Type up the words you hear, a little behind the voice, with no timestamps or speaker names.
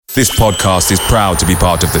This podcast is proud to be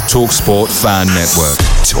part of the TalkSport Fan Network.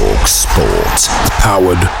 TalkSport.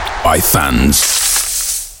 Powered by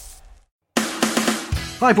fans.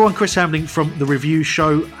 Hi everyone, Chris Hambling from The Review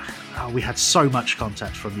Show. We had so much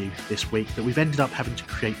contact from you this week that we've ended up having to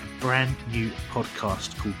create a brand new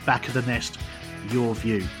podcast called Back of the Nest, Your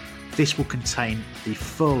View. This will contain the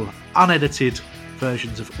full, unedited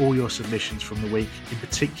versions of all your submissions from the week. In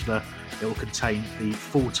particular, it will contain the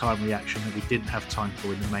full-time reaction that we didn't have time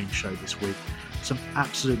for in the main show this week. Some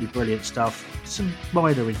absolutely brilliant stuff, some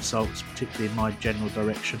minor insults, particularly in my general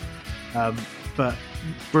direction. But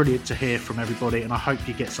brilliant to hear from everybody, and I hope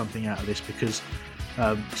you get something out of this because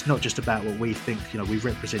it's not just about what we think. You know, we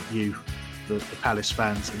represent you, the Palace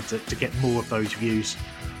fans, and to get more of those views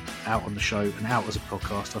out on the show and out as a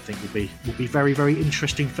podcast, I think will be very, very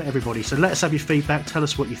interesting for everybody. So let us have your feedback. Tell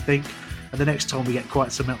us what you think. And the next time we get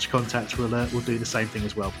quite so much contact, we'll do the same thing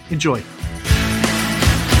as well. Enjoy.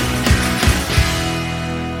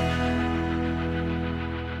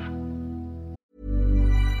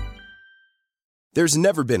 There's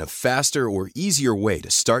never been a faster or easier way to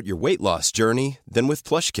start your weight loss journey than with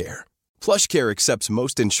PlushCare. PlushCare accepts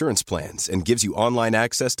most insurance plans and gives you online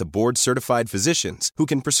access to board-certified physicians who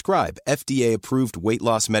can prescribe FDA-approved weight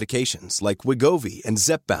loss medications like Wegovy and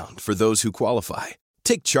Zepbound for those who qualify.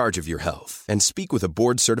 Take charge of your health and speak with a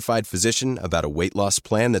board-certified physician about a weight loss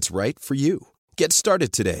plan that's right for you. Get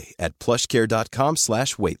started today at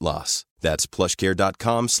plushcare.com/weight loss. That's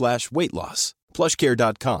plushcare.com/weight loss.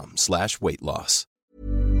 plushcare.com/weight loss.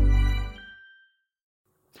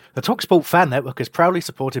 The TalkSport Fan Network is proudly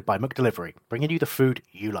supported by McDelivery, bringing you the food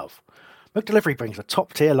you love. McDelivery brings a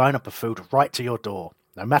top-tier lineup of food right to your door.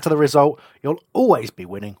 No matter the result, you'll always be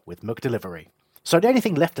winning with McDelivery. So the only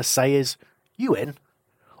thing left to say is, you in?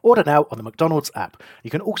 Order now on the McDonald's app. You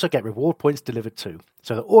can also get reward points delivered too,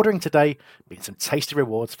 so that ordering today means some tasty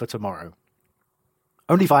rewards for tomorrow.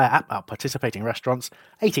 Only via app at participating restaurants,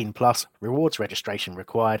 18 plus, rewards registration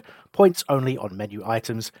required, points only on menu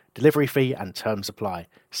items, delivery fee and terms apply.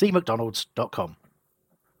 See mcdonalds.com.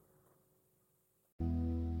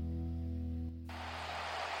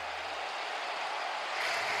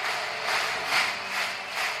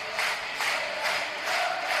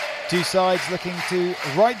 Two sides looking to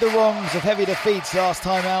right the wrongs of heavy defeats last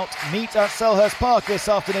time out. Meet at Selhurst Park this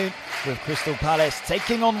afternoon with Crystal Palace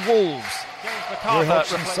taking on Wolves. Roy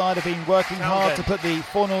Hodgson's side have been working hard to put the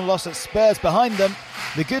 4-0 loss at Spurs behind them.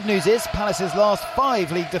 The good news is Palace's last 5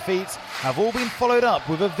 league defeats have all been followed up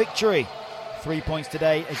with a victory. 3 points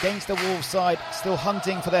today against the Wolves side, still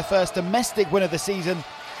hunting for their first domestic win of the season.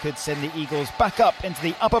 Could send the Eagles back up into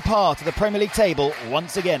the upper part of the Premier League table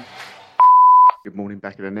once again. Good morning,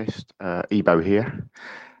 Back of the Nest. Ebo here.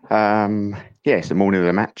 It's the morning of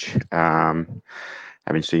the match.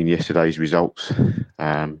 Having seen yesterday's results,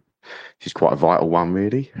 this is quite a vital one,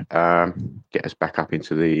 really. Get us back up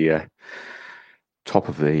into the top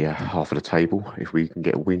of the half of the table if we can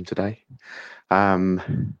get a win today. But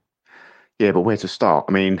where to start?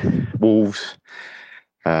 I mean, Wolves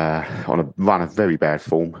on a run of very bad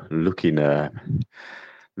form, looking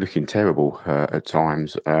terrible at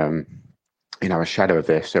times. A shadow of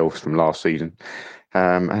themselves from last season.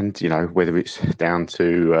 Whether it's down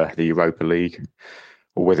to the Europa League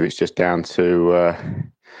or whether it's just down to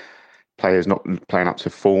players not playing up to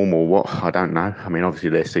form or what, I don't know. I mean,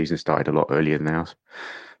 obviously their season started a lot earlier than ours.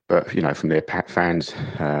 But, from their fans'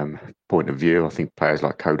 point of view, I think players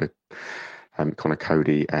like Connor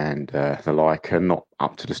Cody and the like are not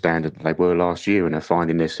up to the standard that they were last year and are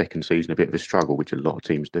finding their second season a bit of a struggle, which a lot of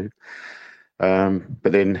teams do.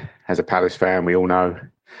 But then, as a Palace fan, we all know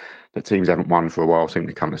that teams haven't won for a while seem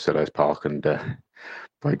to come to Selhurst Park and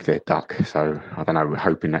break their duck. So, I don't know, we're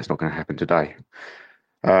hoping that's not going to happen today.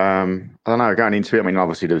 I don't know, going into it, I mean,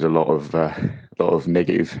 obviously there was a lot of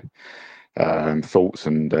negative thoughts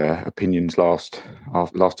and opinions last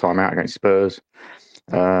time out against Spurs.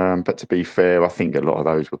 But to be fair, I think a lot of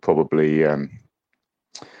those were probably, erring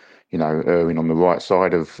on the right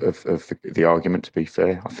side of the argument, to be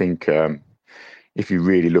fair. I think if you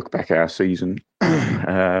really look back at our season,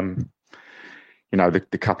 the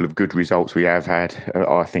couple of good results we have had,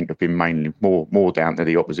 I think have been mainly more down to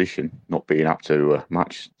the opposition not being up to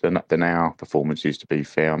much than our performances, to be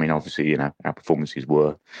fair. I mean, obviously, our performances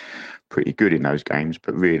were pretty good in those games,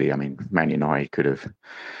 but really, I mean, Man United could have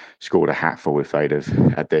scored a hatful if they'd have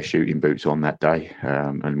had their shooting boots on that day,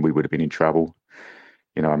 and we would have been in trouble.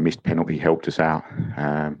 A missed penalty helped us out,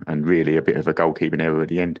 and really a bit of a goalkeeping error at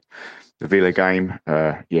the end. The Villa game,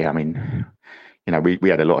 we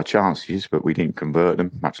had a lot of chances, but we didn't convert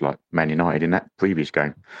them, much like Man United in that previous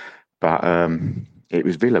game. But, it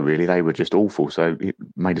was Villa, really. They were just awful, so it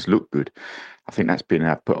made us look good. I think that's been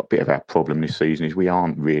a bit of our problem this season, is we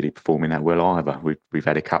aren't really performing that well either. We've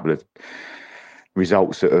had a couple of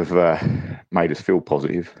results that have made us feel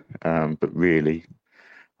positive, but really,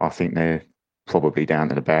 I think they're probably down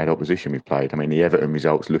to the bad opposition we've played. I mean, the Everton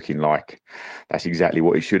results looking like that's exactly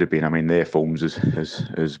what it should have been. I mean, their form's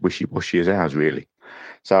as wishy-washy as ours, really.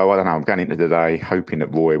 So I don't know, I'm going into today hoping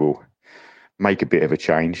that Roy will make a bit of a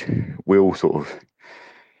change. We'll sort of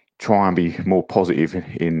try and be more positive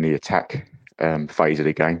in the attack phase of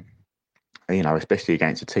the game, you know, especially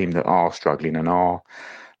against a team that are struggling and are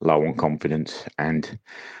low on confidence. And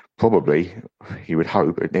probably, you would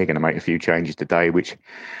hope, that they're going to make a few changes today, which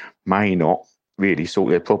may not really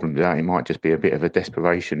sort their problems out. It might just be a bit of a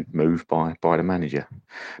desperation move by the manager.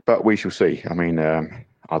 But we shall see. I mean,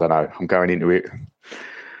 I don't know. I'm going into it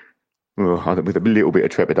with a little bit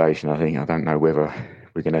of trepidation, I think. I don't know whether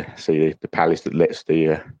we're going to see the Palace that lets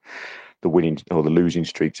the winning or the losing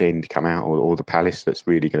streaks end come out, or the Palace that's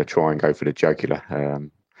really going to try and go for the jugular.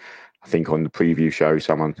 I think on the preview show,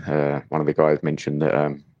 one of the guys mentioned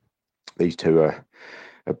that these two are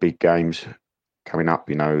big games coming up,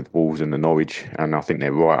 you know, the Wolves and the Norwich, and I think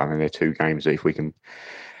they're right. I mean, they're two games that if we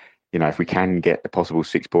can get the possible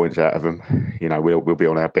 6 points out of them, you know, we'll be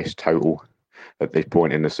on our best total at this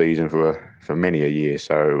point in the season for many a year.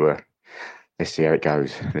 So let's see how it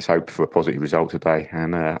goes. Let's hope for a positive result today,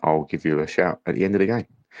 and I'll give you a shout at the end of the game.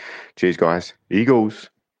 Cheers, guys. Eagles.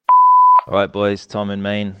 All right, boys. Tom in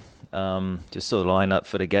Maine. Just saw the lineup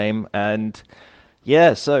for the game, and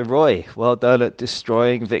yeah, so Roy, well done at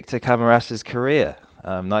destroying Victor Camaras's career.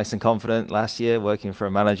 Nice and confident last year, working for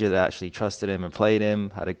a manager that actually trusted him and played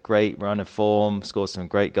him, had a great run of form, scored some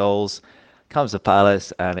great goals. Comes to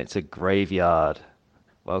Palace, and it's a graveyard.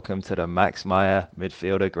 Welcome to the Max Meyer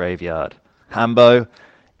midfielder graveyard. Hambo,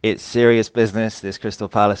 it's serious business, this Crystal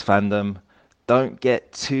Palace fandom. Don't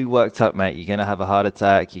get too worked up, mate. You're going to have a heart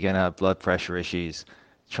attack. You're going to have blood pressure issues.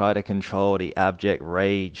 Try to control the abject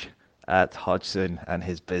rage at Hodgson and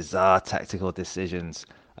his bizarre tactical decisions.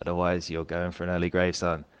 Otherwise, you're going for an early grave,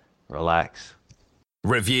 son. Relax.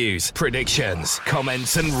 Reviews, predictions,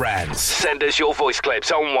 comments and rants. Send us your voice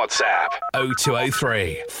clips on WhatsApp.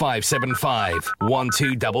 0203 575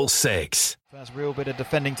 1266. First real bit of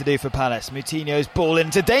defending to do for Palace. Moutinho's ball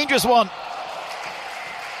into dangerous one.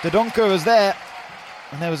 Dodonka was there,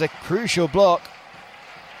 and there was a crucial block.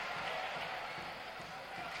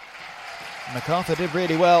 MacArthur did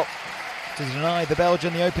really well to deny the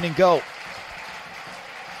Belgian the opening goal.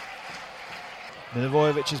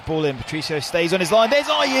 Milivojevic's ball in. Patricio stays on his line. There's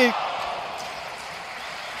Ayew!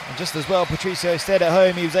 And just as well, Patricio stayed at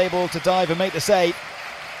home. He was able to dive and make the save.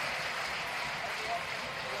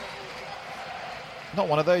 Not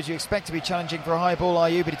one of those you expect to be challenging for a high ball,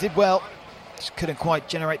 Ayew, but he did well. Just couldn't quite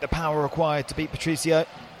generate the power required to beat Patricio.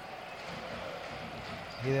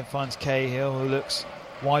 He then finds Cahill, who looks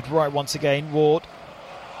wide right once again. Ward.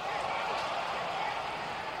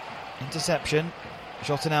 Interception.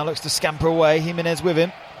 Jota now looks to scamper away. Jimenez with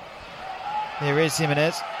him. Here is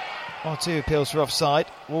Jimenez. 2 appeals for offside.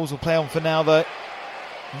 Wolves will play on for now, though.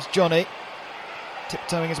 There's Johnny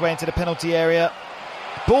tiptoeing his way into the penalty area.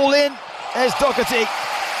 Ball in. There's Doherty.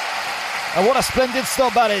 And what a splendid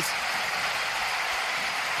stop that is.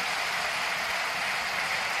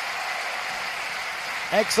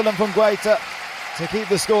 Excellent from Guaita to keep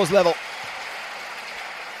the scores level.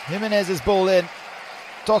 Jimenez's ball in.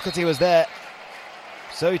 Doherty was there.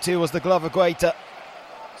 So too was the glove of Guaita.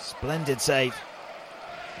 Splendid save.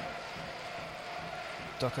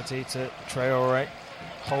 Doherty to Traore.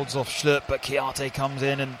 Holds off Schlupp, but Chiarte comes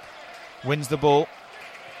in and wins the ball.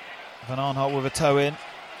 Van Aanholt with a toe in.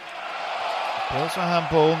 Bills for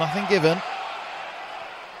handball, nothing given.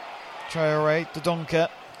 Traore, Dodonka.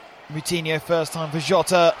 Moutinho first time for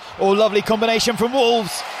Jota. Oh, lovely combination from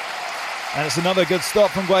Wolves. And it's another good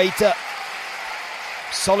stop from Guaita.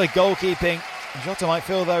 Solid goalkeeping. Jota might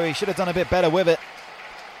feel, though, he should have done a bit better with it.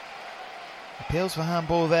 Appeals for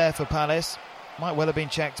handball there for Palace. Might well have been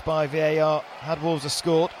checked by VAR had Wolves have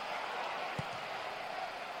scored.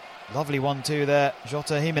 Lovely 1-2 there.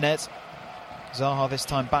 Jota, Jimenez. Zaha this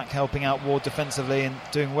time back helping out Ward defensively and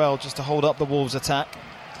doing well just to hold up the Wolves attack.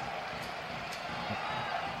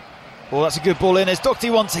 Oh, that's a good ball in. It's Doherty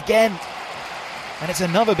once again. And it's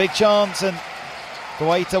another big chance, and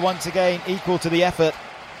Guaita once again equal to the effort.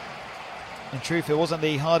 In truth, it wasn't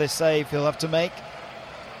the hardest save he'll have to make.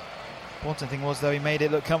 Important thing was, though, he made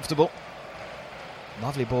it look comfortable.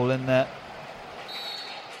 Lovely ball in there.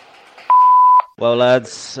 Well,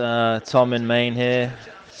 lads, Tom in Maine here,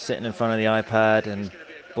 sitting in front of the iPad and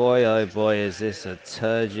boy, oh boy, is this a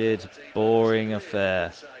turgid, boring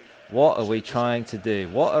affair. What are we trying to do?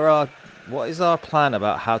 What is our plan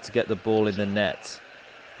about how to get the ball in the net?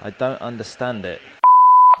 I don't understand it.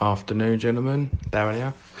 Afternoon, gentlemen. Darren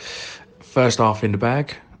here. First half in the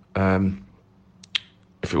bag.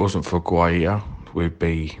 If it wasn't for Guaita, we'd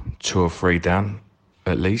be 2 or 3 down,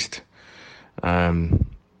 at least.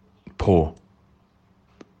 Poor,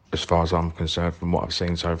 as far as I'm concerned, from what I've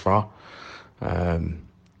seen so far.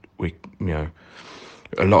 We,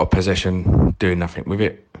 a lot of possession, doing nothing with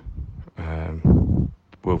it.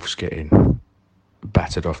 Wolves getting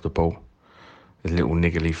battered off the ball. There's little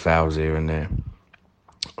niggly fouls here and there.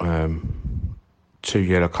 2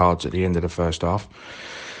 yellow cards at the end of the first half.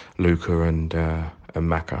 Luca and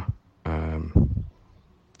Maka. I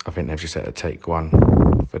think they've just had to take one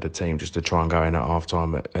for the team just to try and go in at half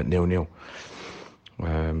time at 0-0.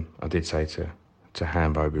 I did say to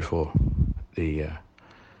Hambo before the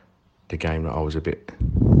game that I was a bit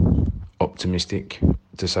optimistic,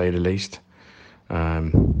 to say the least.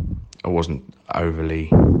 I wasn't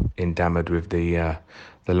overly enamored with the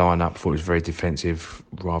lineup. Thought it was very defensive,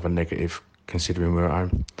 rather negative, considering we're at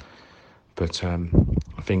home. But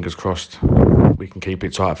fingers crossed we can keep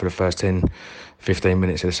it tight for the first 10-15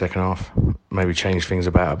 minutes of the second half. Maybe change things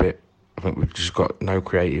about a bit. I think we've just got no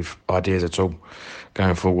creative ideas at all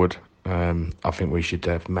going forward. I think we should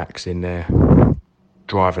have Max in there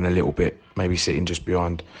driving a little bit, maybe sitting just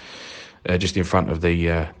behind, just in front of the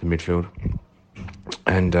midfield,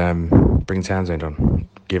 and bring Townsend on.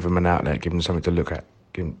 Give them an outlet, give them something to look at,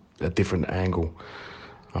 give them a different angle.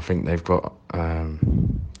 I think they've got our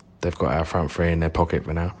front three in their pocket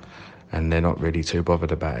for now, and they're not really too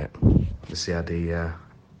bothered about it. Let's see how the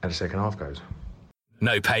second half goes.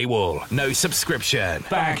 No paywall, no subscription.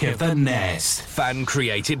 Back of the Nest.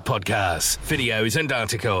 Fan-created podcasts, videos and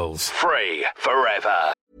articles. Free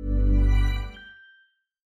forever.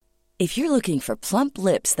 If you're looking for plump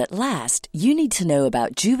lips that last, you need to know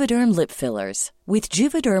about Juvederm lip fillers. With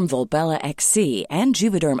Juvederm Volbella XC and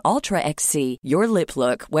Juvederm Ultra XC, your lip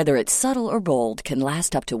look, whether it's subtle or bold, can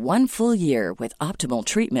last up to 1 full year with optimal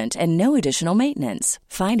treatment and no additional maintenance.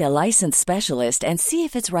 Find a licensed specialist and see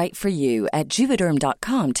if it's right for you at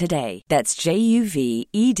Juvederm.com today. That's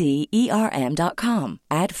JUVEDERM.com.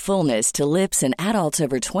 Add fullness to lips in adults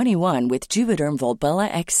over 21 with Juvederm Volbella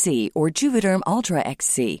XC or Juvederm Ultra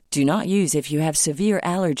XC. Do not use if you have severe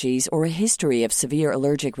allergies or a history of severe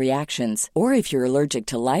allergic reactions, or if you're allergic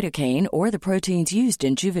to lidocaine or the proteins used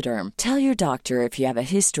in Juvederm. Tell your doctor if you have a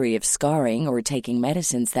history of scarring or taking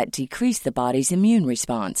medicines that decrease the body's immune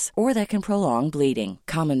response or that can prolong bleeding.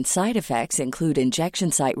 Common side effects include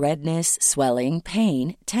injection site redness, swelling,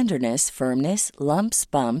 pain, tenderness, firmness, lumps,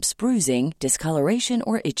 bumps, bruising, discoloration,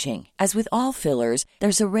 or itching. As with all fillers,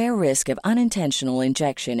 there's a rare risk of unintentional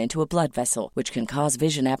injection into a blood vessel, which can cause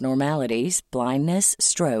vision abnormalities, blindness,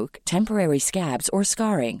 stroke, temporary scabs, or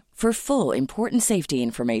scarring. For full, important safety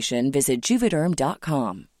information, visit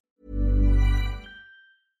Juvederm.com.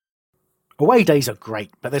 Away days are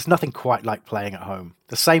great, but there's nothing quite like playing at home.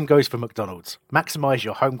 The same goes for McDonald's. Maximise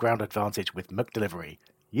your home ground advantage with McDelivery.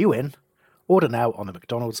 You in? Order now on the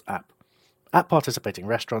McDonald's app. At participating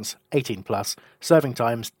restaurants, 18 plus, serving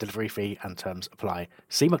times, delivery fee and terms apply.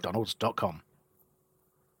 See mcdonalds.com.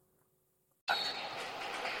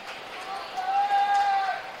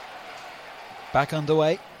 Back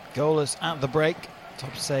underway. Goalless at the break.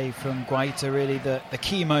 Top save from Guaita, really the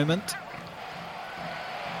key moment.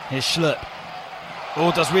 Here's Schlupp.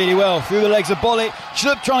 Oh, does really well through the legs of Bolly.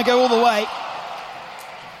 Schlupp trying to go all the way.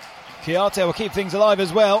 Chiarte will keep things alive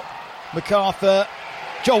as well. MacArthur.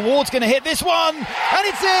 Joel Ward's going to hit this one, and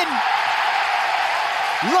it's in!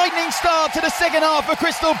 Lightning start to the second half for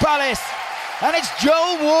Crystal Palace. And it's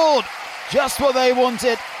Joel Ward. Just what they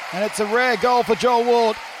wanted. And it's a rare goal for Joel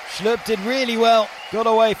Ward. Schlupp did really well. Got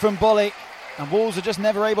away from Bolly. And Wolves are just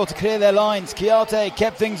never able to clear their lines. Chiarte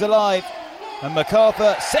kept things alive. And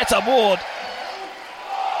MacArthur set up Ward.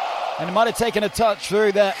 And it might have taken a touch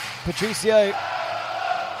through there. Patricio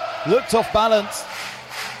looked off balance.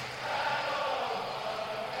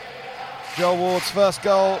 Joel Ward's first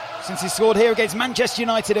goal since he scored here against Manchester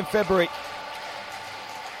United in February.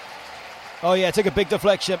 Oh yeah, took a big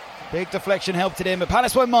deflection. Big deflection helped it in, but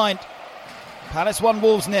Palace won't mind. Palace 1,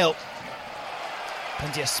 Wolves 0.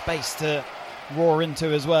 Plenty of space to roar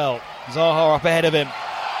into as well. Zaha up ahead of him.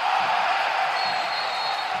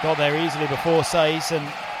 Got there easily before Saiss, and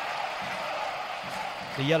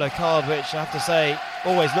the yellow card, which I have to say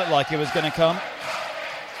always looked like it was going to come,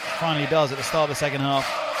 finally does at the start of the second half.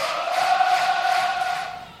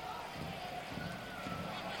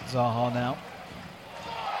 Zaha now.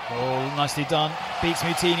 Oh, nicely done. Beats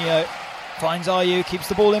Moutinho. Finds Ayew, keeps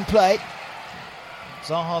the ball in play.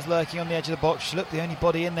 Zaha's lurking on the edge of the box. Schlupp, the only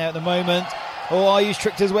body in there at the moment. Oh, Ayew's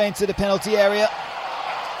tricked his way into the penalty area.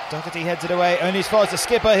 Doherty heads it away, only as far as the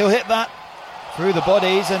skipper. He'll hit that through the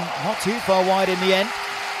bodies and not too far wide in the end.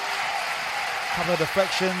 Couple of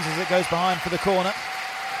deflections as it goes behind for the corner.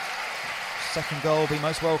 Second goal will be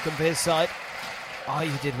most welcome for his side.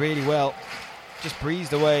 Ayew did really well. Just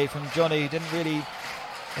breezed away from Johnny, didn't really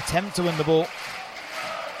attempt to win the ball.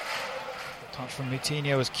 The touch from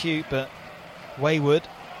Moutinho was cute, but wayward.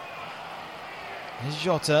 Here's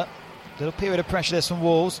Jota. Little period of pressure this from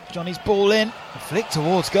Wolves. Johnny's ball in. A flick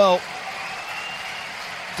towards goal.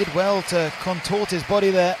 Did well to contort his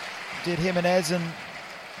body there. Did Jimenez, and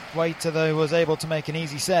Guaita, though, was able to make an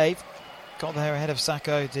easy save. Got there ahead of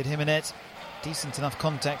Sakho, did Jimenez. Decent enough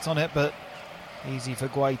contact on it, but easy for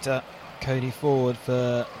Guaita. Cody forward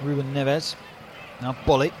for Ruben Neves. Now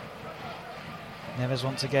Bolly. Neves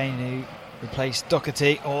once again, who replaced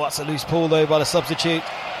Doherty. Oh, that's a loose pull though by the substitute.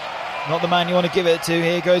 Not the man you want to give it to.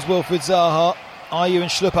 Here goes Wilfried Zaha. Ayew and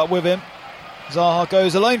Schlupp up with him. Zaha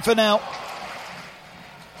goes alone for now.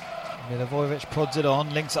 Milivojevic prods it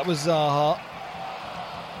on, links up with Zaha.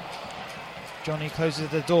 Johnny closes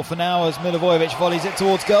the door for now as Milivojevic volleys it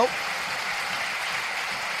towards goal.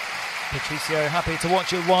 Patricio happy to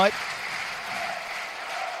watch it wide.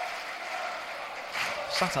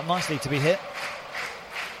 Sat up nicely to be hit.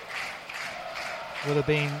 Would have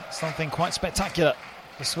been something quite spectacular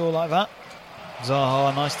to score like that.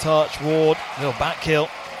 Zaha, nice touch. Ward, little back kill.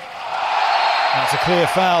 That's a clear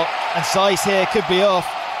foul. And Saiss here could be off.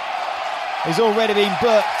 He's already been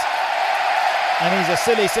booked. And he's a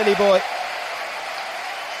silly, silly boy.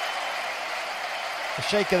 A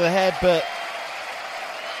shake of the head, but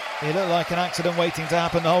he looked like an accident waiting to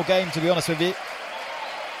happen the whole game, to be honest with you.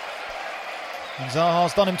 And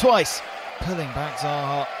Zaha's done him twice. Pulling back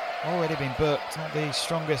Zaha. Already been booked. Not the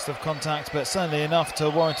strongest of contacts, but certainly enough to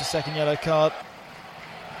warrant a second yellow card.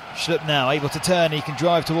 Schlupp now able to turn. He can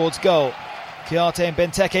drive towards goal. Kiarte and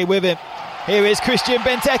Benteke with him. Here is Christian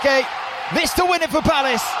Benteke. This to win it for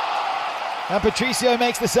Palace. And Patricio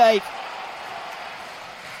makes the save.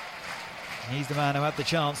 He's the man who had the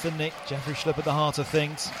chance, didn't he? Jeffrey Schlupp at the heart of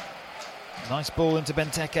things. Nice ball into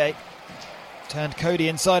Benteke. Turned Cody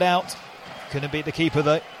inside out. Couldn't beat the keeper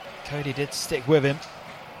though. Cody did stick with him.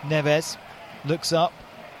 Neves looks up.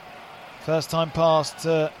 First time pass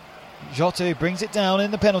to Jota, who brings it down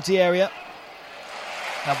in the penalty area.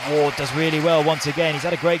 That Ward does really well once again. He's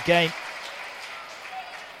had a great game.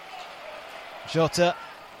 Jota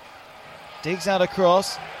digs out a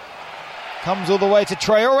cross. Comes all the way to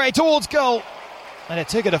Traore towards goal. And it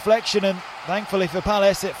took a deflection, and thankfully for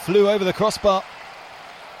Palace, it flew over the crossbar.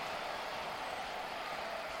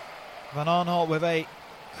 Van Aanholt with a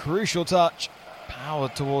crucial touch.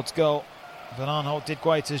 Powered towards goal. Van Aanholt did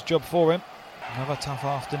Guaita's job for him. Another tough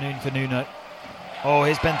afternoon for Nuno. Oh,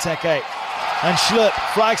 here's Benteke. And Schlupp.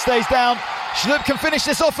 Flag stays down. Schlupp can finish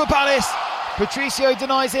this off for Palace. Patricio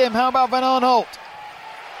denies him. How about Van Aanholt?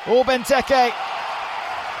 Or Benteke.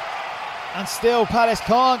 And still Palace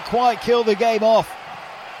can't quite kill the game off.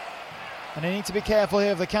 And they need to be careful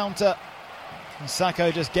here of the counter. And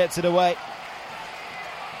Sakho just gets it away.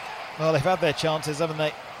 Well, they've had their chances, haven't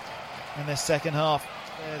they, in this second half.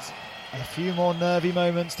 There's a few more nervy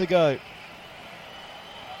moments to go.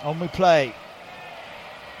 On we play.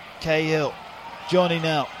 Cahill. Johnny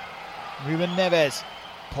now. Ruben Neves.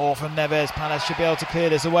 Poor from Neves. Palace should be able to clear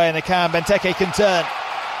this away, and they can. Benteke can turn.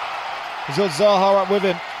 He's got Zaha up with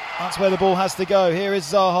him. That's where the ball has to go. Here is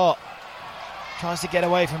Zaha. Tries to get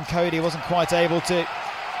away from Cody. Wasn't quite able to.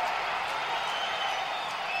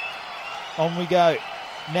 On we go.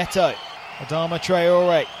 Neto. Adama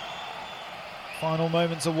Traore. Final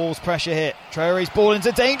moments of Wolves' pressure here. Traore's ball into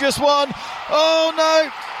a dangerous one. Oh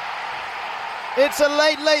no! It's a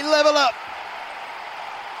late level up.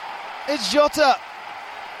 It's Jota.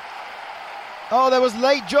 Oh, there was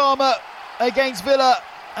late drama against Villa,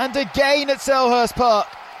 and again at Selhurst Park.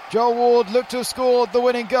 Joel Ward looked to have scored the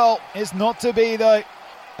winning goal. It's not to be though.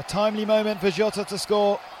 A timely moment for Jota to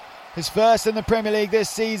score his first in the Premier League this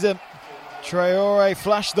season. Traore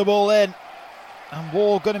flashed the ball in, and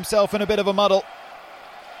Ward got himself in a bit of a muddle,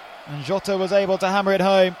 and Jota was able to hammer it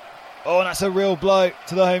home. Oh, and that's a real blow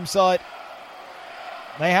to the home side.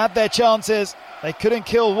 They had their chances. They couldn't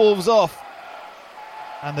kill Wolves off.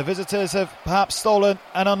 And the visitors have perhaps stolen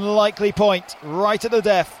an unlikely point right at the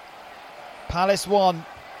death. Palace 1,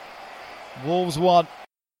 Wolves 1.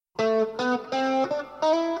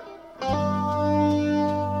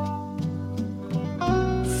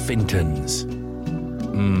 Fintons.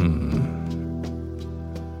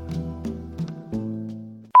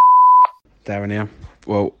 Darren here.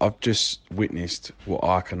 Well, I've just witnessed what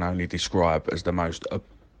I can only describe as the most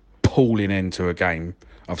appalling end to a game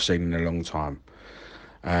I've seen in a long time.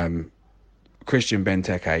 Christian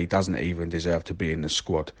Benteke doesn't even deserve to be in the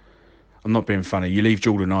squad. I'm not being funny. You leave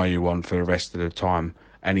Jordan Ayew on for the rest of the time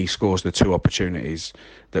and he scores the 2 opportunities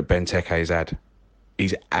that Benteke's had.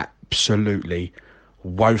 He's absolutely,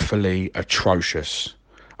 woefully atrocious.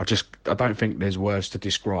 I don't think there's words to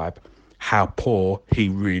describe how poor he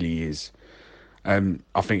really is.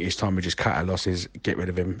 I think it's time we just cut our losses, get rid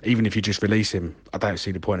of him. Even if you just release him, I don't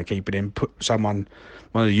see the point of keeping him. Put one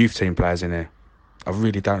of the youth team players in there. I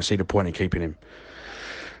really don't see the point in keeping him.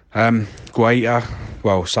 Guaita,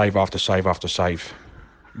 well, save after save after save.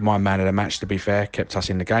 My man of the match, to be fair, kept us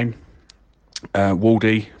in the game.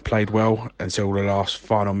 Waldy played well until the last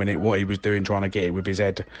final minute. What he was doing, trying to get it with his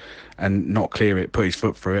head and not clear it, put his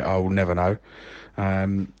foot through it, I will never know.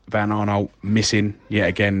 Van Aanholt missing yet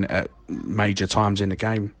again at major times in the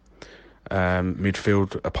game.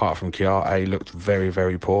 Midfield, apart from Kiarte, looked very,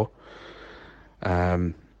 very poor.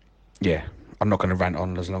 I'm not going to rant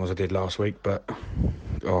on as long as I did last week, but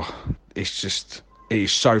it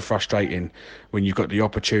is so frustrating when you've got the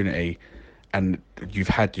opportunity and you've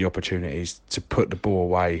had the opportunities to put the ball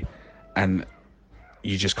away and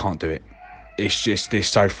you just can't do it. It's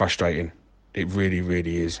so frustrating. It really,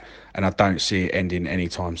 really is. And I don't see it ending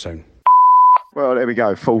anytime soon. Well, there we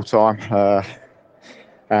go, full time.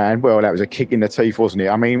 And, well, that was a kick in the teeth, wasn't it?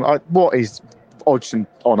 I mean, what is Hodgson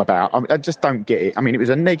on about? I just don't get it. I mean, it was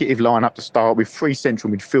a negative lineup to start with, 3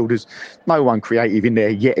 central midfielders, no one creative in there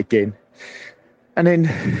yet again. And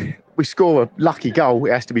then we score a lucky goal,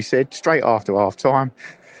 it has to be said, straight after half-time.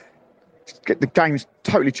 The game's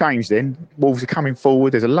totally changed then. Wolves are coming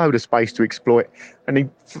forward, there's a load of space to exploit, and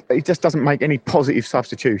he just doesn't make any positive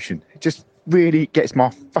substitution. It just really gets my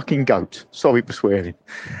fucking goat. Sorry for swearing.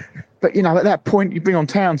 But, you know, at that point, you bring on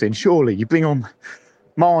Townsend, surely. You bring on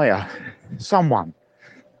Maya, someone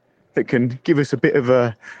that can give us a bit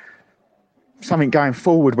of something going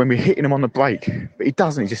forward when we're hitting him on the break. But he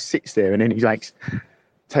doesn't, he just sits there and then he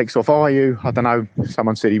takes off Ayew. I don't know,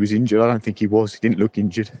 someone said he was injured. I don't think he was. He didn't look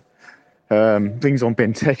injured. Brings on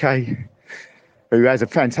Benteke, who has a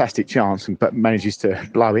fantastic chance but manages to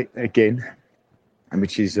blow it again, and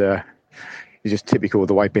which is just typical of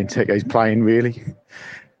the way Benteke's playing, really.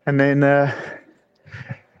 And then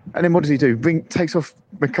what does he do? Takes off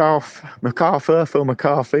Phil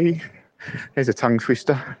McCarthy. There's a tongue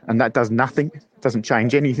twister, and that does nothing. Doesn't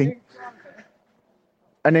change anything.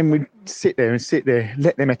 And then we sit there,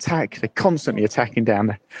 let them attack. They're constantly attacking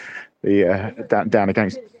down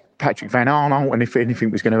against Patrick Van Aanholt, and if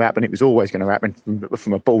anything was going to happen, it was always going to happen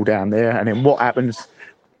from a ball down there. And then what happens?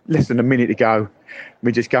 Less than a minute to go,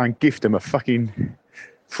 we just go and gift them a fucking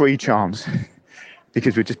free chance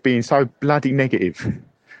because we're just being so bloody negative.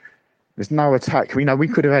 There's no attack. You know, we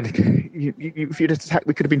could have had, if you'd attacked,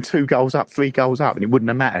 we could have been 2 goals up, 3 goals up, and it wouldn't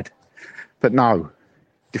have mattered. But no,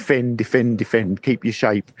 defend, keep your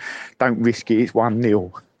shape, don't risk it. It's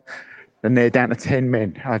 1-0. And they're down to 10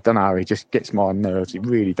 men. I don't know, it just gets my nerves. It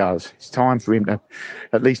really does. It's time for him to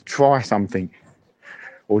at least try something.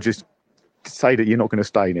 Or just say that you're not going to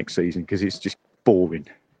stay next season because it's just boring.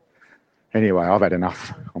 Anyway, I've had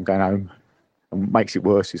enough. I'm going home. And what makes it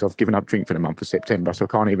worse is I've given up drink for the month of September, so I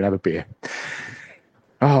can't even have a beer.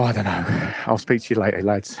 Oh, I don't know. I'll speak to you later,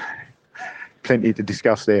 lads. Plenty to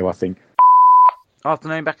discuss there, I think.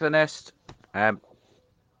 Afternoon, back of the nest. Don't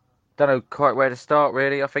know quite where to start,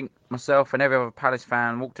 really. I think myself and every other Palace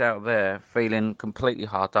fan walked out of there feeling completely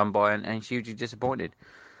hard done by and hugely disappointed.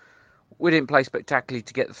 We didn't play spectacularly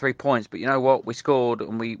to get the 3 points, but you know what? We scored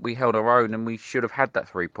and we held our own, and we should have had that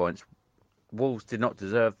 3 points. Wolves did not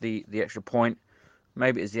deserve the extra point.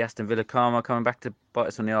 Maybe it's the Aston Villa karma coming back to bite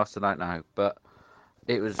us on the arse, I don't know. But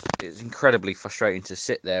it's incredibly frustrating to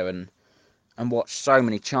sit there and watch so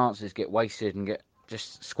many chances get wasted and get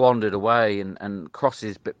just squandered away and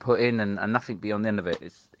crosses but put in and nothing beyond the end of it.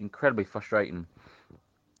 It's incredibly frustrating.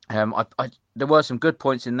 There were some good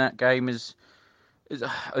points in that game. As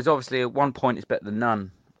obviously 1 point is better than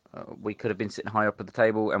none. We could have been sitting high up at the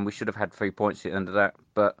table and we should have had 3 points at the end of that.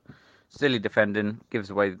 But silly defending gives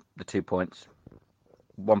away the 2 points.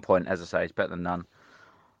 1 point, as I say, is better than none.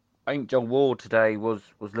 I think John Ward today was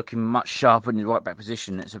looking much sharper in his right back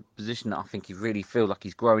position. It's a position that I think he really feels like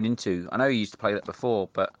he's growing into. I know he used to play that before,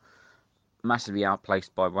 but massively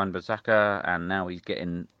outplaced by Wan-Bissaka, and now he's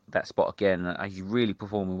getting that spot again. He's really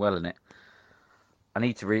performing well in it. I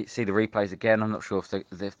need to see the replays again. I'm not sure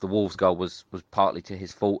if the Wolves goal was partly to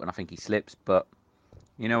his fault, and I think he slips. But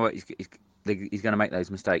you know what? He's going to make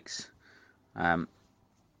those mistakes.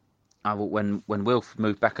 when Wilf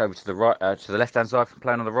moved back over to the right, to the left-hand side from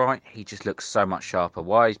playing on the right, he just looks so much sharper.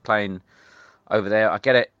 Why he's playing over there, I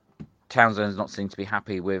get it. Townsend's not seem to be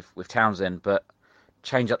happy with Townsend, but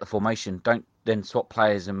change up the formation. Don't then swap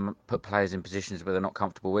players and put players in positions where they're not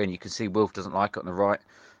comfortable in. You can see Wilf doesn't like it on the right.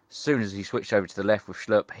 As soon as he switched over to the left with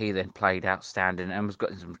Schlupp, he then played outstanding and was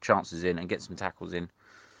getting some chances in and getting some tackles in.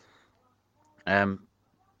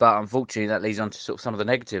 But unfortunately, that leads on to sort of some of the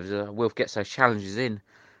negatives. Wilf gets those challenges in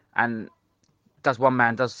and does one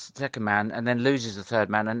man, does the second man, and then loses the third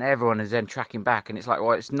man, and everyone is then tracking back. And it's like,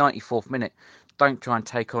 well, it's 94th minute. Don't try and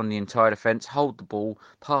take on the entire defence. Hold the ball,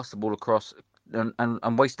 pass the ball across,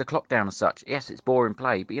 and waste the clock down as such. Yes, it's boring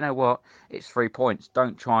play, but you know what? It's 3 points.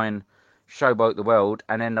 Don't try and showboat the world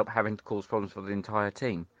and end up having to cause problems for the entire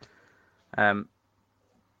team.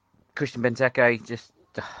 Christian Benteke, just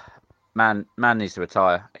man needs to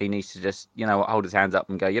retire. He needs to just, hold his hands up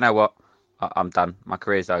and go, you know what? I'm done. My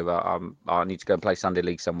career's over. I need to go and play Sunday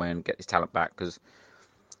League somewhere and get his talent back, because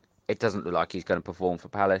it doesn't look like he's going to perform for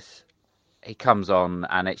Palace. He comes on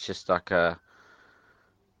and it's just like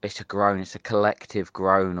it's a groan. It's a collective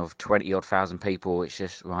groan of 20-odd thousand people. It's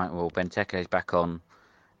just, right, well, Benteke's back on.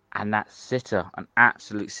 And that sitter, an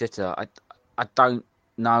absolute sitter, I don't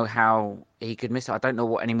know how he could miss it. I don't know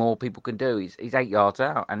what any more people can do. He's 8 yards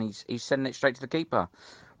out and he's sending it straight to the keeper.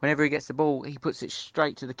 Whenever he gets the ball, he puts it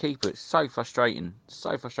straight to the keeper. It's so frustrating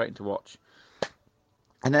to watch.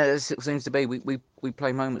 And as it seems to be, we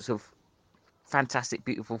play moments of fantastic,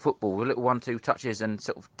 beautiful football with little 1-2 touches and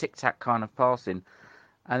sort of tic-tac kind of passing.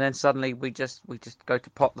 And then suddenly we just go to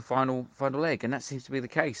pot the final leg, and that seems to be the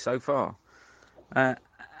case so far. And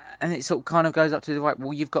it sort of kind of goes up to the right.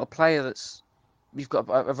 Well, you've got a player you've got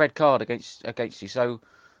a red card against you, so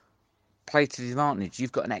play to the advantage.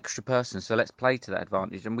 You've got an extra person, so let's play to that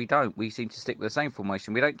advantage. And we don't. We seem to stick with the same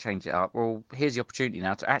formation. We don't change it up. Well, here's the opportunity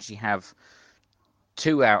now to actually have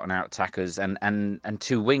 2 out-and-out attackers and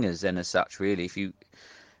 2 wingers then as such, really.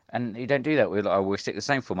 And you don't do that. We stick the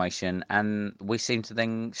same formation, and we seem to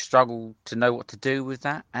then struggle to know what to do with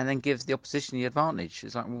that, and then give the opposition the advantage.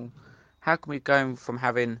 It's like, well, how can we go from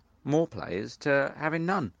having more players to having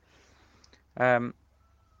none? And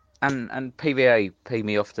PVA peed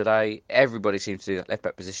me off today. Everybody seems to do that left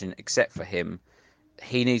back position except for him.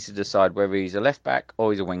 He needs to decide whether he's a left back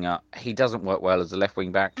or he's a winger. He doesn't work well as a left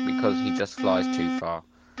wing back because he just flies too far,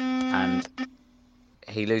 and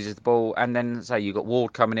he loses the ball. And then say you got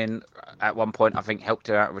Ward coming in at one point, I think helped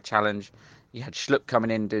her out of a challenge. You had Schlupp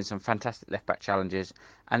coming in doing some fantastic left back challenges,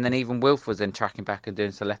 and then even Wilf was then tracking back and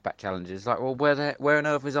doing some left back challenges. Like, well, where on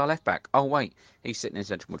earth is our left back? Oh wait, he's sitting in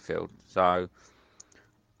central midfield. So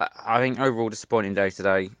I think overall disappointing day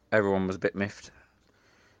today. Everyone was a bit miffed.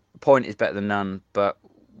 A point is better than none, but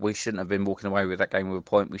we shouldn't have been walking away with that game with a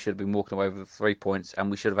point. We should have been walking away with 3 points,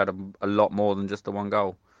 and we should have had a lot more than just the 1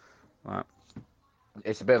 goal. Right.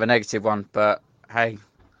 It's a bit of a negative one, but hey,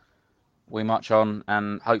 we march on,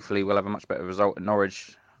 and hopefully we'll have a much better result at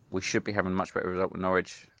Norwich. We should be having a much better result with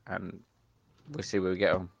Norwich, and we'll see where we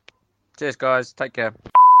get on. Cheers, guys. Take care.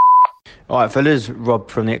 All right, fellas, Rob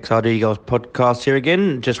from the XRD Eagles podcast here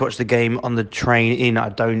again. Just watched the game on the train in. I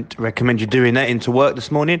don't recommend you doing that into work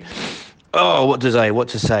this morning. Oh, what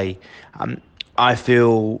to say? I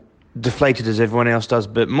feel deflated as everyone else does,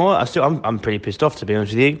 but I'm pretty pissed off, to be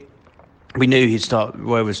honest with you. We knew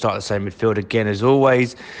Roy would start the same midfield again as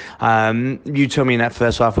always. You tell me in that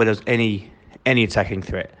first half where there was any attacking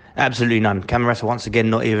threat. Absolutely none. Camarasa once again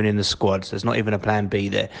not even in the squad. So there's not even a plan B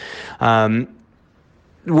there.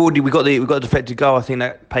 We got the deflected goal. I think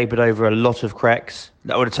that papered over a lot of cracks.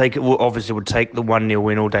 That would take the 1-0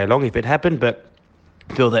 win all day long if it happened. But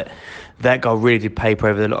I feel that goal really did paper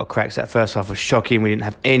over a lot of cracks. That first half was shocking. We didn't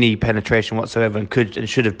have any penetration whatsoever, and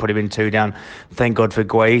should have probably been 2 down. Thank God for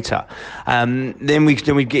Guaita. Then we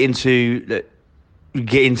get into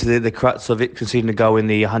the crux of it, conceding a goal in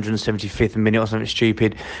the 175th minute or something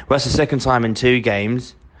stupid. Well, that's the second time in 2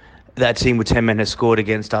 games that team with 10 men has scored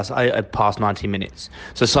against us past 90 minutes.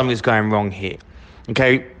 So something's going wrong here.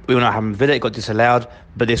 Okay, we will not have Villa, it got disallowed,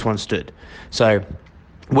 but this one stood. So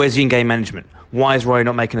where's the in-game management? Why is Roy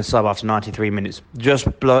not making a sub after 93 minutes? Just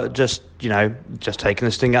taking the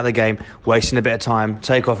sting out of the game, wasting a bit of time,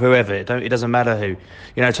 take off whoever. It doesn't matter who.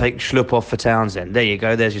 Take Schlupp off for Townsend. There you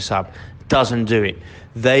go, there's your sub. Doesn't do it.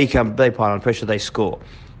 They pile on pressure, they score.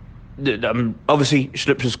 Obviously,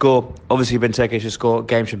 Schlupp should score. Obviously, Benteke should score.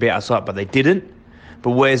 Game should be outside, but they didn't.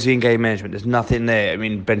 But where's the in-game management? There's nothing there. I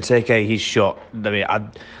mean, Benteke, he's shot. I mean,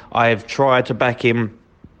 I have tried to back him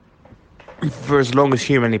for as long as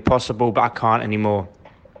humanly possible, but I can't anymore.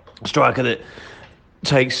 A striker that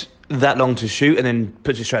takes that long to shoot and then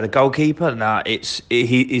puts it straight at the goalkeeper. Nah,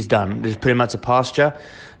 he's done. Let's put him out to pasture.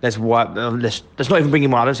 Let's not even bring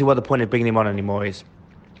him on. I don't see what the point of bringing him on anymore is.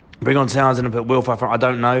 Bring on Townsend and put Wilf up front. I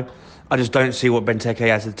don't know. I just don't see what Benteke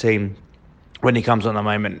has to the team when he comes on at the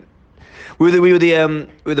moment. We were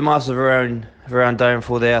the masters of our own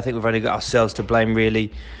downfall there. I think we've only got ourselves to blame,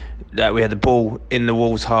 really. That we had the ball in the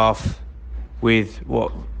Wolves half with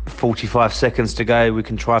 45 seconds to go. We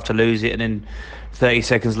contrived to lose it, and then 30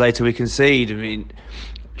 seconds later we concede. I mean,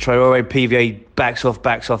 Traore, PVA backs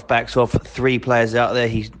off. 3 players out there.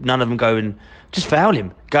 None of them go and just foul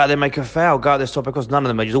him. Go out there, make a foul. Go out there, stop across. None of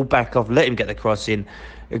them. They just all back off. Let him get the cross in.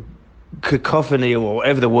 A cacophony or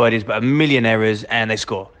whatever the word is, but a million errors, and they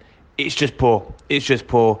score. It's just poor.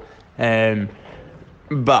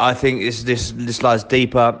 But I think this lies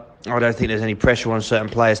deeper. I don't think there's any pressure on certain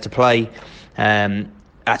players to play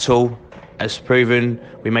at all. As proven,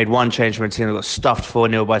 we made one change from a team that got stuffed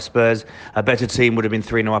 4-0 by Spurs. A better team would have been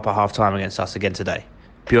 3-0 up at half-time against us again today.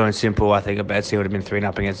 Pure and simple, I think a better team would have been 3-0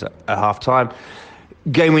 up against at half-time.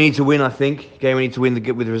 Game we need to win, I think. Game we need to win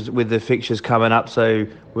with the fixtures coming up, so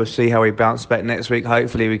we'll see how we bounce back next week.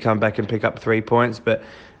 Hopefully we come back and pick up 3 points, but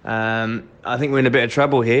I think we're in a bit of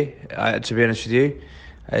trouble here, to be honest with you.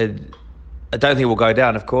 I don't think we'll go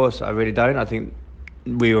down, of course. I really don't. I think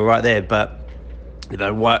we were right there, but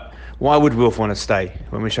why would Wilf want to stay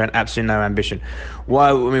when we're showing absolutely no ambition?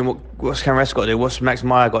 What's Camarasa got to do? What's Max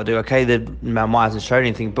Meyer got to do? Okay, Meyer hasn't shown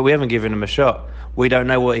anything, but we haven't given him a shot. We don't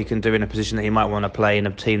know what he can do in a position that he might want to play in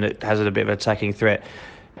a team that has a bit of an attacking threat.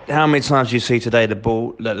 How many times do you see today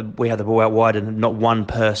we had the ball out wide and not one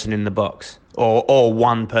person in the box or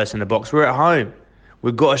one person in the box? We're at home.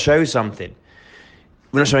 We've got to show something.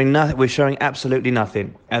 We're not showing nothing. We're showing absolutely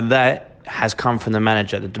nothing, and that has come from the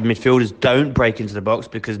manager. The midfielders don't break into the box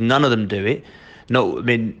because none of them do it.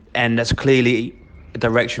 And that's clearly a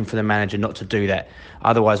direction for the manager not to do that.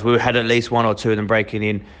 Otherwise, we had at least 1 or 2 of them breaking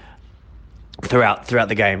in throughout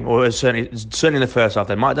the game, or certainly in the first half.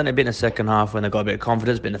 They might have done it a bit in the second half when they got a bit of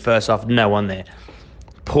confidence, but in the first half, no one there.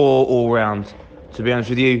 Poor all round. To be honest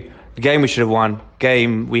with you, the game we should have won.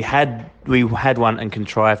 Game we had won and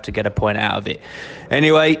contrived to get a point out of it.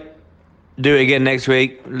 Anyway, do it again next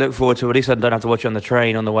week. Look forward to it. At least I don't have to watch it on the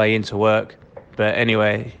train on the way into work. But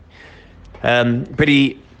anyway,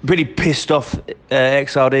 pretty pissed off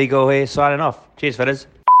exiled Eagle here, signing off. Cheers, fellas.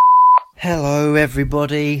 Hello,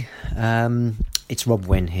 everybody. It's Rob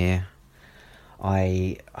Wynn here.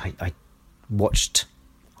 I watched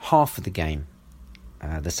half of the game,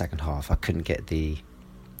 the second half. I couldn't get the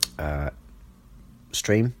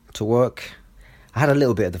stream to work. I had a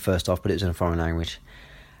little bit of the first half, but it was in a foreign language.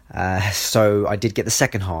 So I did get the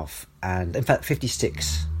second half, and in fact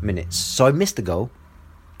 56 minutes. So I missed our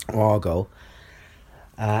goal.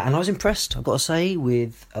 And I was impressed, I've got to say,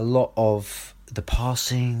 with a lot of the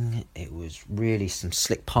passing. It was really some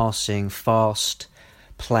slick passing, fast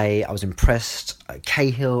play. I was impressed.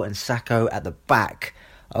 Cahill and Sacco at the back.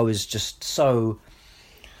 I was just so...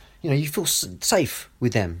 you feel safe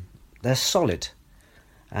with them. They're solid.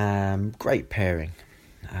 Great pairing.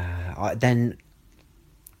 Then,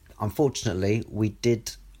 unfortunately, we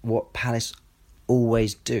did what Palace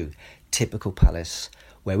always do. Typical Palace,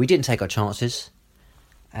 where we didn't take our chances.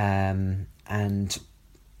 And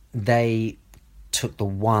they took the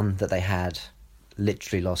one that they had,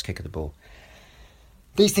 literally last kick of the ball.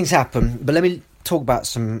 These things happen, but let me talk about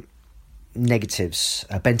some negatives.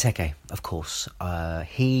 Benteke, of course.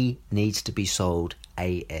 He needs to be sold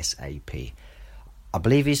ASAP. I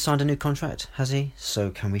believe he's signed a new contract, has he?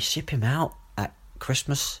 So can we ship him out at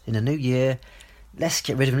Christmas, in the new year? Let's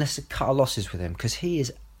get rid of him. Let's cut our losses with him, because he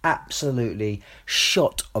is absolutely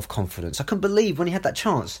shot of confidence. I couldn't believe when he had that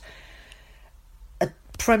chance. A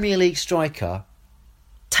Premier League striker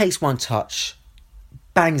takes one touch,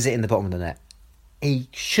 bangs it in the bottom of the net. He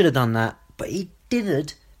should have done that, but he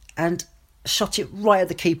didn't, and shot it right at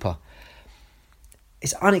the keeper.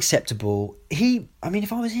 It's unacceptable.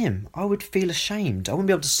 If I was him, I would feel ashamed. I wouldn't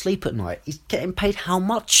be able to sleep at night. He's getting paid how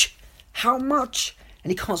much? How much? And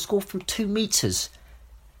he can't score from 2 metres.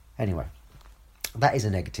 Anyway, that is a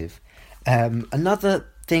negative. Another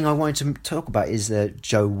thing I wanted to talk about is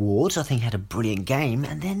Joe Ward. I think he had a brilliant game.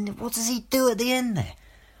 And then what does he do at the end there?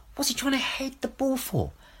 What's he trying to head the ball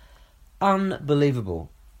for?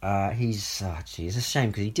 Unbelievable. It's a shame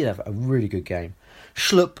because he did have a really good game.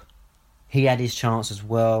 Schlupp, he had his chance as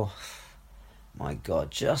well. My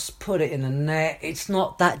God, just put it in the net. It's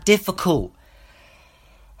not that difficult.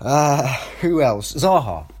 Who else?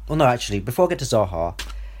 Zaha. Oh no, actually, before I get to Zaha,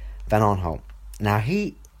 Van Aanholt. Now,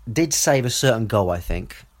 he did save a certain goal, I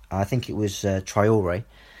think. I think it was Traore,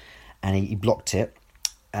 and he blocked it.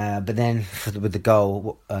 But then with the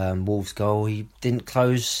goal, Wolves' goal, he didn't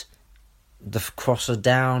close the crosser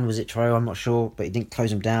down. Was it Traore? I'm not sure, but he didn't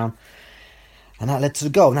close him down, and that led to the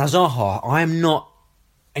goal. Now Zaha, I am not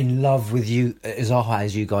in love with Zaha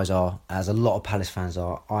as you guys are, as a lot of Palace fans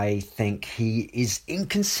are. I think he is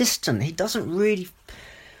inconsistent. He doesn't really.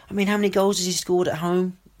 I mean, how many goals has he scored at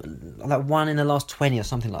home? Like 1 in the last 20 or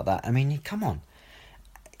something like that. I mean, come on.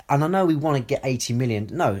 And I know we want to get 80 million.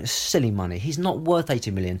 No, it's silly money. He's not worth 80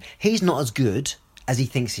 million. He's not as good as he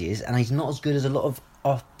thinks he is, and he's not as good as a lot of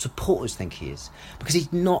our supporters think he is, because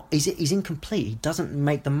he's incomplete. He doesn't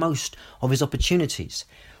make the most of his opportunities.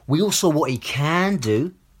 We all saw what he can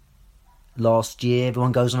do last year.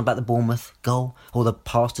 Everyone goes on about the Bournemouth goal or the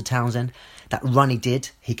pass to Townsend. That run he did,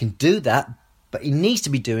 he can do that, but he needs to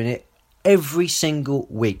be doing it every single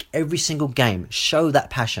week, every single game. Show that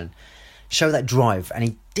passion, show that drive, and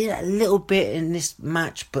he did a little bit in this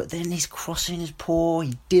match, but then his crossing is poor.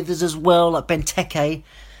 He dithers as well, like Benteke.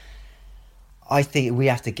 I think we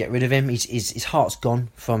have to get rid of him. His heart's gone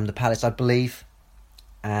from the Palace, I believe,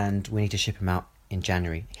 and we need to ship him out in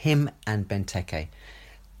January. Him and Benteke.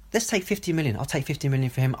 Let's take 50 million. I'll take 50 million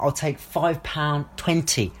for him. I'll take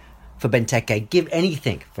 £5.20 for Benteke. Give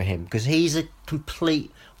anything for him, because he's a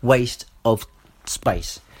complete waste of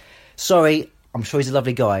space. Sorry, I'm sure he's a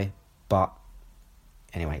lovely guy, but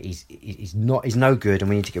anyway, he's no good, and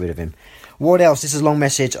we need to get rid of him. What else? This is a long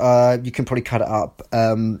message. You can probably cut it up.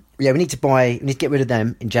 We need to get rid of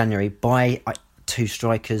them in January. Buy 2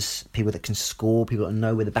 strikers, people that can score, people that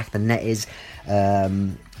know where the back of the net is.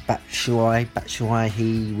 Batshuayi,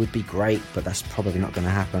 he would be great, but that's probably not going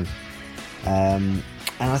to happen. And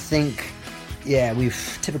I think,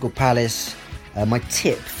 we've typical Palace. My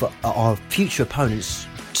tip for our future opponents: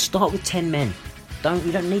 start with 10 men.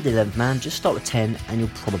 You don't need 11 man. Just start with 10, and you'll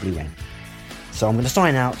probably win. So I'm going to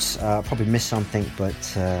sign out. Probably missed something, but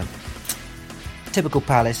typical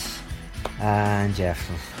Palace, and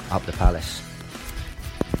up the Palace.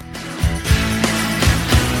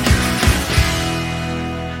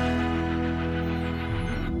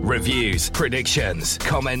 Reviews, predictions,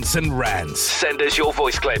 comments and rants. Send us your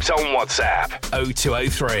voice clips on WhatsApp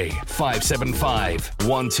 0203 575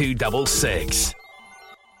 1266.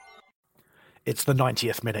 It's the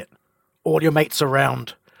 90th minute. All your mates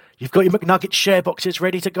around. You've got your McNugget share boxes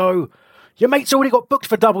ready to go. Your mate's already got booked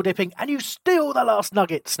for double dipping, and you steal the last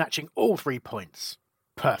nugget, snatching all 3 points.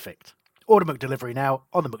 Perfect. Order McDelivery now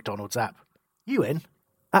on the McDonald's app. You in?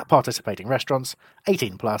 At participating restaurants,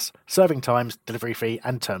 18 plus, serving times, delivery fee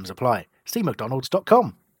and terms apply. See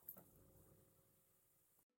mcdonalds.com.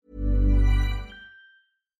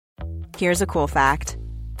 Here's a cool fact.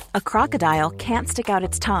 A crocodile can't stick out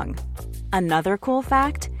its tongue. Another cool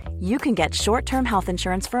fact, you can get short-term health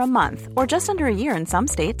insurance for a month or just under a year in some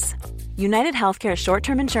states. United Healthcare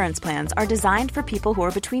short-term insurance plans are designed for people who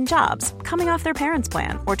are between jobs, coming off their parents'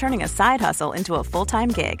 plan, or turning a side hustle into a full-time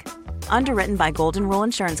gig. Underwritten by Golden Rule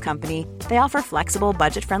Insurance Company, they offer flexible,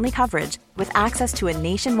 budget-friendly coverage with access to a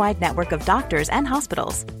nationwide network of doctors and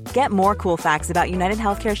hospitals. Get more cool facts about United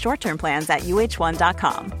Healthcare short-term plans at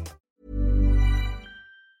uh1.com.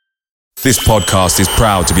 This podcast is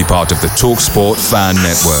proud to be part of the TalkSport Fan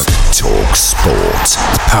Network. TalkSport.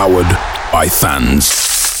 Powered by fans.